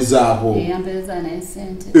omuwulizaako ampereza naye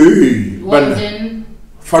sente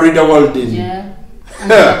Farida Walden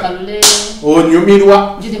Kalule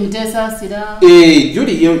onyumirwa Judy Mutesasira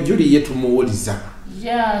Judy ye tumuwuliza.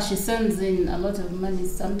 She sends in a lot of money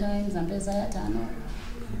sometimes ampeza yatano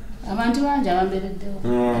abantu bangi abambereddewo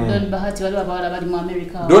Don Bahati waliwo abawala bali mu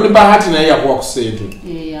America Don Bahati naye yakuwa ku sente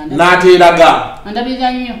n'ateeraga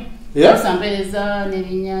andabirira nnyo sampereza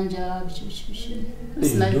n'ebyennyanja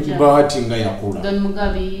Don Bahati nga yakula Don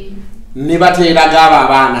Mugabi ne bateeraga abo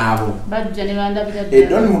abaana abo bajja ne bandabira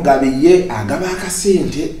Don Mugabi ye agaba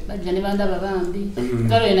akasente bajja ne bandaba bambi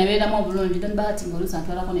kalo enabeeramu obulungi Don Bahati ng'oluusi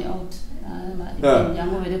atwalako ne out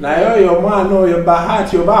naye oyo omwana oyo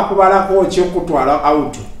Bahati oba akubalako kyokutwala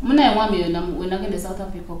out munaye mwami oyo wenagenda South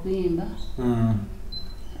Africa okuyimba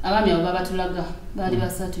abaami abo babatulaga baali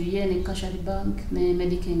basatu ye ne Kashari Bank ne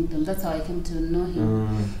Medikingdom. That's how I came to know him.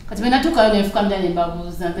 Kati menatukayo nenfuka mudane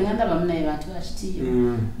mbabuuza nze nga ndaba munaye bantu bakitiyo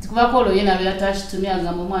tikubako olwo ye nabeera takitumya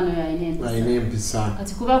agamba omwana oyo alina empisa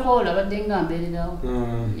kati kubako olwo abadde nga mbeererawo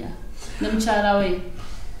ne mukyala we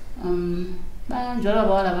bangi waliwo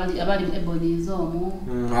abawala abali Ebonies omwo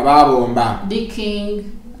abaabomba Dick King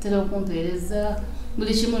atera okumpeereza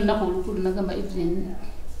buli kimu lunaku olukulu nagamba Evelyn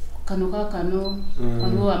kano kakano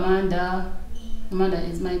waliwo Amanda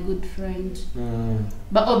is my good friend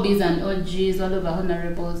but OBs and OGs waliwo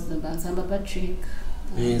honorables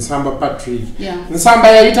Nsamba Patrick Nsamba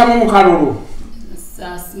yayitamu mu kalulu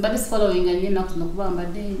mbadde following and ennaku zino kuba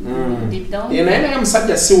mbadde deep down naye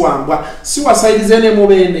musajja siwambwa siwasairize ne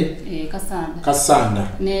mubende Kasanda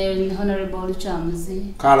ne honorable Ekyamuse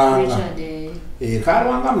Kalanga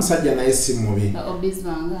Kalanga musajja naye si mubi obis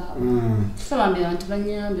banga sabambi abantu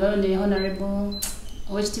banyambi waliwo ne honorable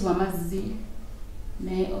owekitiibwa Mazzi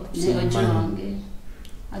ne Ojiwange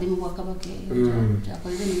ali mu Bwakabaka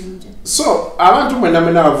kyakolere n'emirimu so abantu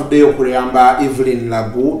mwena bavuddeyo okuyamba Evelyn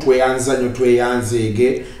Lagu tweyanza nnyo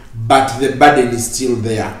tweyanzeege but the burden is still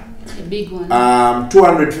there. A big one.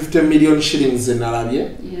 250 million shillings enalabye.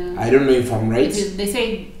 I don't know if I'm right. They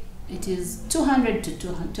say it is 200 to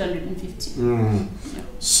 250.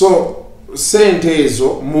 So sente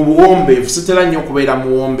ezo mu buwombeefu sitera nnyo okubeera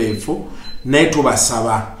muwombeefu naye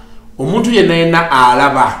tubasaba omuntu yenna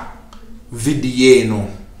alaba video eno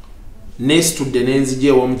nesitudde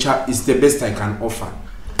nenzijeewo omukyala is the best I can offer.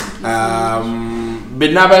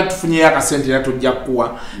 Benaba tufunyeyo akasente era tujja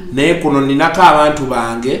kuwa naye kuno ninako abantu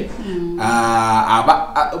bange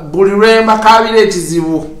buli lwemba kabira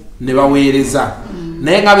ekizibu ne baweereza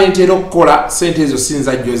naye nga bentera okukola sente ezo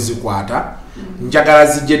sinza jjo zikwata njagala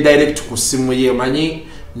zijje direct ku simu ye manyi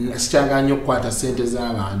sikyagala nnyo okukwata sente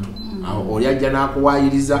z'abantu oli ajja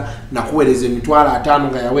n'akuwaayiriza nakuweereza $5,000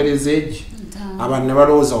 nga yaweereza egi abantu ne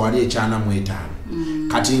balowooza wali $9,500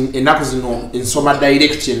 kati ennaku zino ensoma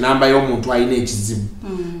direct enamba y'omuntu alina ekizibu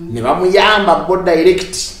ne bamuyamba bo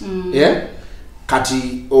direct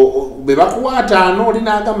kati be bakuwa 5 oli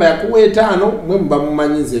n'agamba yakuwa 5 mwe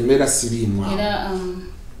mubamumanyiza embeera siriimu era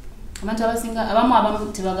abantu abasinga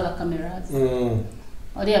abamu tebagala cameras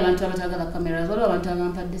oli abantu abatagala cameras oli abantu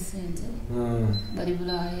abampadde sente bali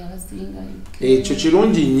Bulaaya abasinga ekyo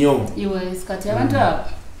kirungi nnyo US kati abantu abo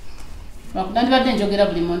bakudandibadde njogera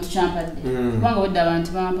buli muntu kyampadde kubanga wedda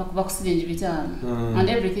abantu bampa kuva ku siringi 5 and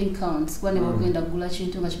everything counts kuba ne bagenda kugula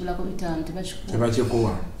kintu nga kibulako 5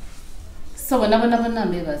 tebakikuwa so bonna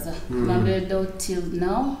mbebaza bambereddewo till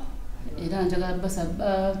now era njagala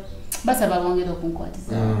basaba bongere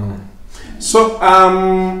okunkwatiza so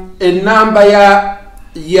enamba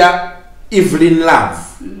ya Evelyn Lagu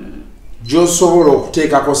gy'osobola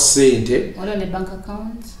okuteekako sente waliwo ne bank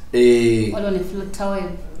account waliwo ne Flutterwave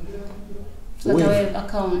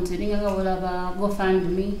account eringa olaba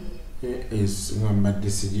GoFundMe ngambadde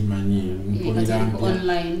sigimanyi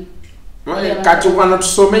online kati wano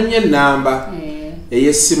tusome nnyo enamba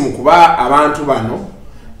ey'essimu kuba abantu bano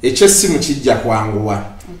ekyessimu kijja kwanguwa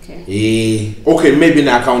okay maybe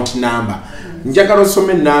na account number njagala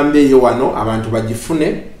osome enamba eyo wano abantu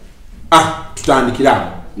bagifune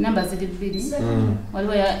tutandikira namba ziri 2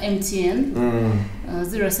 waliwo ya MTN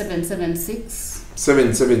 0776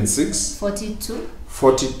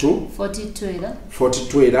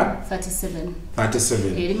 42 era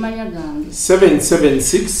 37 erimanya gange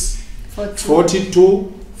 776 42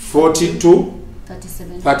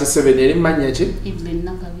 37 erimanya ki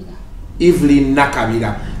Evelyn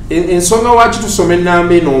Nakabira ensonga waki tusome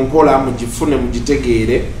enamba eno mpola mugifune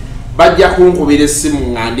mugitegeere bajja kunkubira essimu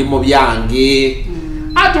nga ndi mu byange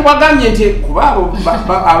ati wagambye nti kuba abo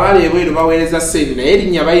abali ebweru baweereza sente naye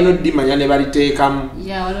erinnya balina oddimanya ne baliteekamu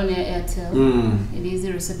waliwo ne Airtel eri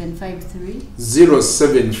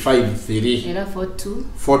 0753 era 42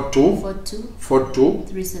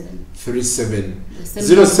 37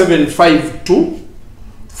 0752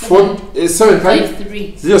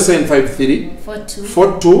 0753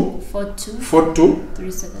 42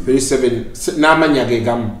 37 n'amanya ge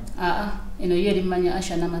gamu eno yo erimanya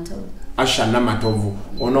Asha Namatovu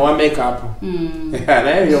ono wa makeup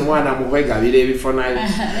naye uyo mwana mukwegabira ebifo naye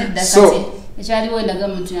so ekyaliwo endaga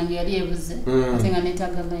muntu yange yali ebuze ate nga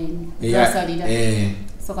neetaaga layini zasalira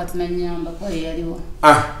so kati nanyamba kuba yeyaliwo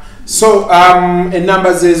so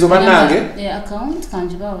enamba zezo bannange account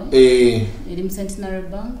kanjibawe eri mu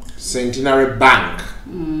Centenary Bank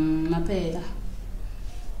Mapeera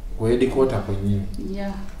wedikota kwennyini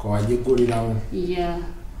kowagigulirawo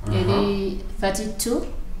eri 32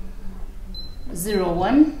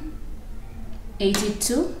 01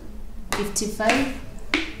 82 55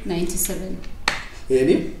 97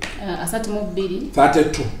 eri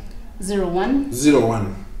 32 01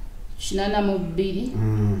 82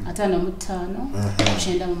 55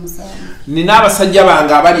 97 nina abasajja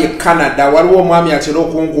bange abali e Canada waliwo omwami atera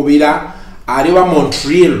okunkubira ali wa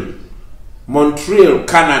Montreal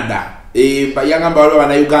Canada yagamba waliwo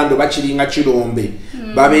bannayuganda bakiringa kirombe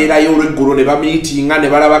babeerayo olweggulo ne bamiitinga ne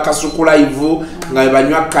balaba Kasuku live nga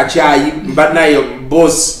banywa kacyayi banayo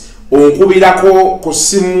boss onkubirako ku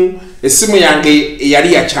ssimu essimu yange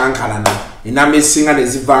yali yakyankalana enamba esinga ne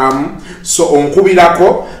zivaamu so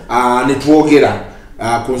onkubirako ne twogera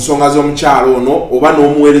ku nsonga z'omukyalo ono oba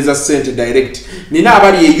n'omuweereza sente direct nina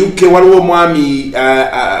abali e UK waliwo omwami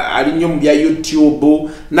ali nnyo mu bya YouTube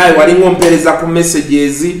naye wali ng'ompereza ku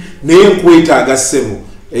messages naye nkwetaaga ssebo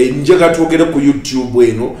njega twogere ku YouTube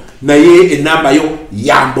eno naye enamba yo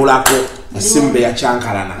yambulako essimu be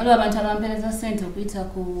yakyankalana waliwo abantu abampereza sente okuyita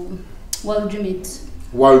ku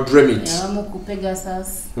World Remit abamu ku Pegasus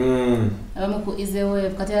abamu ku Easywave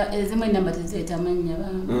kati ezimu enamba tezeeta mannya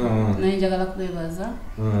naye njagala kubeebaza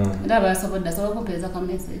era abasobodde asobola kumpeereza ka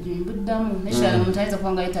message mbuddamu nekyala omuntu ayinza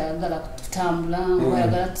kuba nga yetayagala kutambula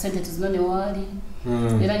ayagala sente tuzinone waali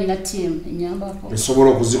era nina team enyambako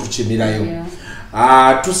esobola okuzikukinirayo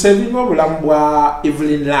tusevinga obulamu bwa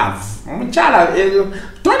Evelyn Lagu omukyala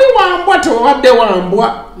toli wambwa tewabadde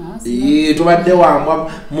wambwa tubadde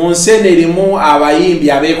wambwa mu nsi eno erimu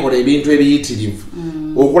abayimbi abeekola ebintu ebiyitirivu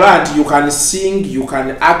okulaba nti you can sing, you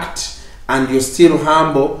can act and you're still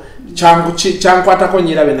humble. Kyankwatako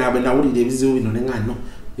nyirabe nabwe nawulira ebizibu bino neŋŋano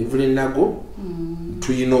Evelyn Lagu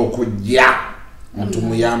tulina okujja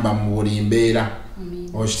tumuyamba mu buli mbeera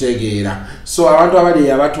okitegeera. So abantu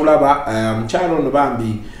abali abatulaba mukyalo ono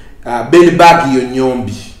bambi belbag yo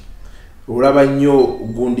nyombi olaba nnyo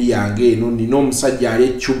gundi yange eno nina omusajja ali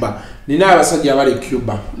Cuba nina abasajja abali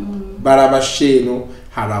Cuba balaba sheeno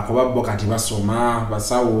abakoba bo kati basoma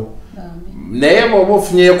basawo naye bw'oba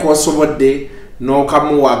ofunyeyo kosobodde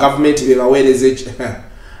n'okamuwa gavumenti bebaweereze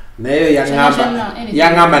naye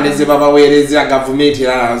yaŋŋamba neze babaweereza gavumenti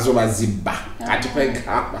era nazo bazibba kati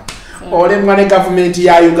kwegamba olemwa ne gavumenti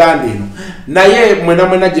ya Uganda eno naye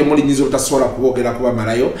mwena gye mulinyiza obutasobola kubogera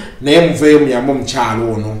kubamalayo naye muveeyo muyambe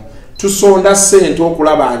omukyalo ono tusonda ssente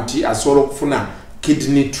okulaba nti asobola okufuna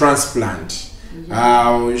kidney transplant.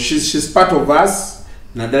 She's part of us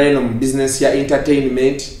naddala eno mu business ya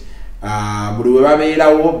entertainment. Buli we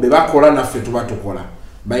babeerawo be bakola naffe tuba tukola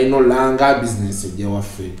balina olanga business ejja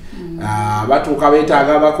waffe batuuka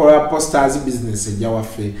beetaaga bakola posters business ejja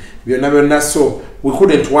waffe byonna so we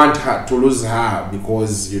couldn't want her to lose her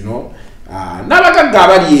because you know n'abagagga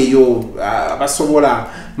abali eyo basobola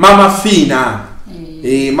Mama Fina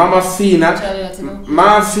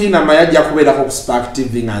Mama Fina mayajja kubeerako ku Spark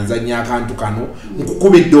TV nga nzannya akantu kano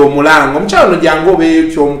nkukubidde omulango omukyalo no jangu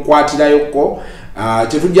obeeyo ky'omukwatirayoko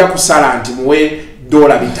tetujja kusala nti muwe $5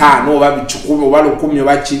 oba 10 oba 10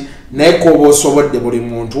 oba ki naye koba osobodde buli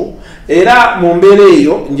muntu era mu mbeera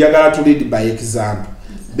eyo njagala to lead by example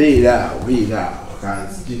beera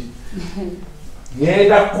kanzi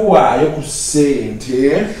ngenda kuwaayo ku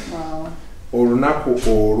ssente olunaku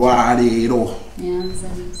olwaleero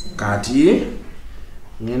kati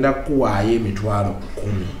ngenda kuwaayo $10,000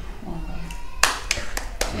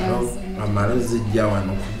 amala zijja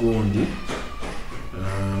wano ku gundi.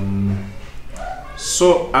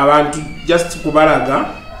 So abantu just kubalaga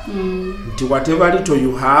nti whatever little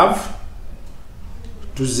you have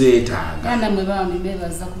tuzeetaaga kana mwe bambi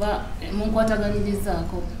bebaza kuba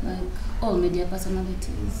munkwataganyirizaako like all media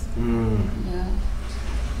personalities yeah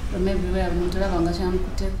maybe we are mutulabanga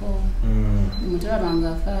kyamukuteko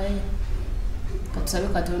mutulabanga afaayo katusabe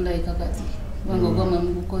Katonda ekakati wange ogwamwe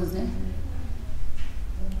mugukoze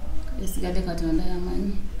esigadde Katonda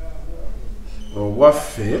yamanyi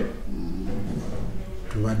obwaffe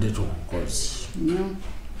tubadde tukukoze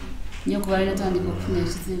nnyo kubalira tandika okufuna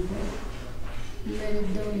ekizibu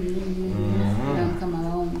mbeereddewo nnyo Mukama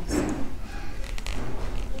abawo omukisa.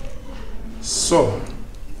 So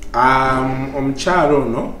omukyalo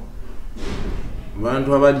ono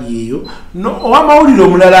bantu abali eyo owamawulire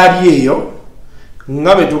omulala ali eyo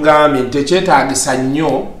nga bwe tugambye nti tekyetaagisa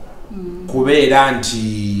nnyo kubeera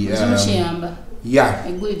nti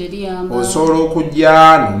osobola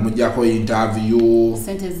okujja n'omujjako interview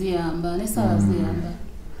sente ziyamba n'essaawa ziyamba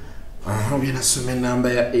byenasoma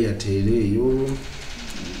enamba ya Airtel eyo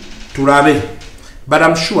tulabe but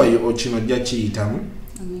I'm sure kino ojja kiyitamu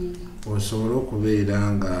osobola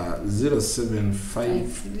okubeera nga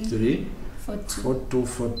 0753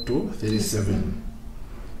 424237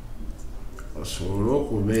 osobola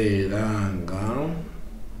okubeera nga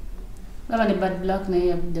baba ne bad black naye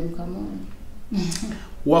yavudde mukamooni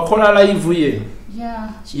wakola live ye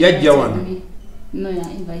yajja wano no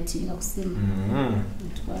ya invite akusimu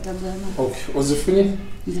okay ozifunye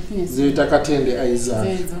ziyita Katende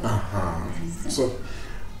Isaac so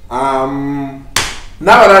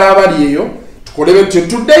n'abalala abali eyo tukolebe tyo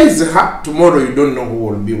today is her tomorrow you don't know who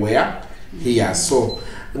will be where here so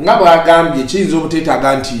nga bwagambye kiyinza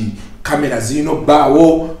obuteetaaga nti kamera zino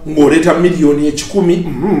baawo ng'oleeta miliyoni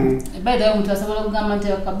 10 baada ya mtu asobola kugamba nti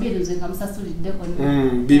akabiri nze kamusasulideko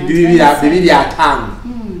bibiri 5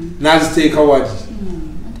 naziteeka wati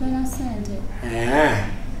atwala sente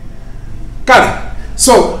kale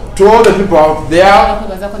so to all the people out there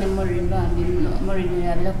baza ko ne Morimba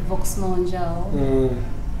ya Vox Monjao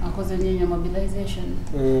akoze nyenye mobilization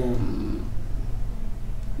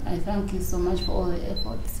I thank you so much for all the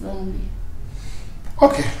efforts Bambi.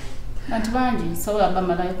 Okay. Bantu bangi sobola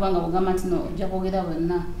bamalayo kubanga bugamba nti no ojja kwogera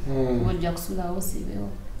bonna ojja kusulawo sibewo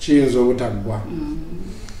kiyinza obutaggwa.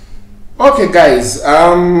 Okay guys,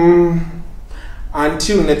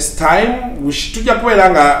 until next time tujja kubeera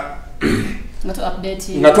nga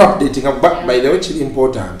updating by the way kiri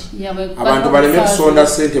important abantu baleme kusonda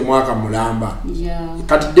sente mwaka mulamba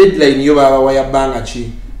kati deadline yo baba wayabbanga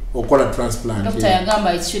ki okola transplant. Doctor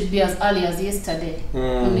yagamba it should be as early as yesterday.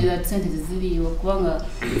 Only that sentence ziliyo kubanga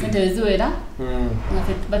sentence ziwera.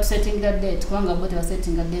 But setting that date kubanga bote wa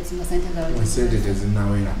setting that date nga sentence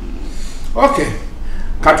zinawera. Okay.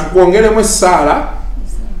 Katukwongeremu essala.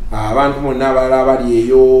 Abantu monna abalala bali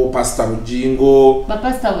eyo Pastor Bujingo.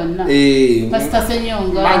 Pastor wonna. Pastor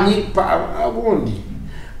Senyonga. Manyi abundi.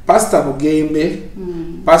 Pastor Bugembe.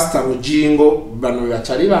 Pastor Bujingo bano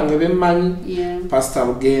yakyali bange bemmanyi. Pastor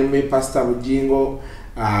Bugembe, Pastor Bujingo,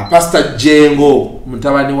 Pastor Jengo,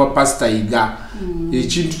 mutabani wa Pastor Iga.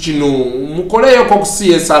 Ekintu kino mukoleyo ko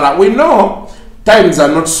kusiyesala. We know times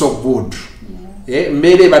are not so good.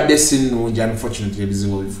 Mbere badde sinungi, unfortunately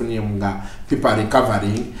bizibu bifunye nga people are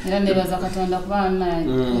recovering. And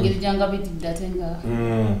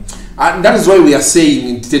that is why we are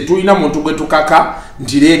saying tetulina muntu gwe tukaka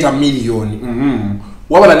ntireeta million.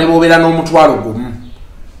 Wabala ne bobera n'omutwalo gumu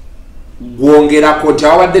gwongerako nti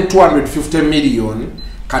awabadde 250 million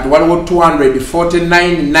kati waliwo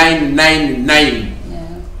 249,999.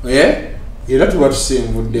 Era tuba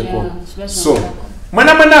tusenvuddeko. So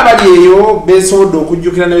mwana abali eyo besobodde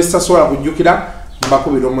okujjukira ne bestasobola kujjukira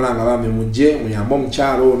mbakubira omulanga bambi mujje muyambe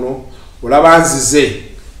omukyalo ono olaba nzize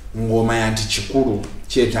ng'omanya nti kikulu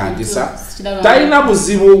kyetaagisa talina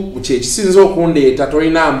buzibu kyekisinza okundeeta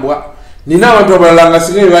tolina mbwa nina abantu abalala nga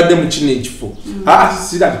singa bibadde mu kino ekifo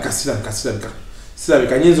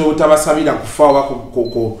sirabika nyinza obutabasabira kufa oba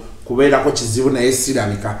kubeerako kizibu naye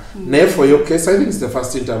sirabika naye for your case I think it's the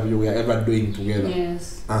first interview we are ever doing together.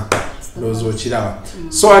 Those okiraba.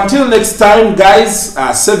 So until next time guys,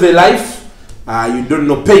 save a life. You don't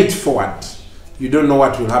know, pay it forward. You don't know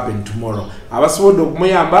what will happen tomorrow. Abasobodde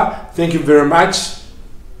okumuyamba, thank you very much.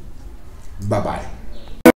 Bye bye.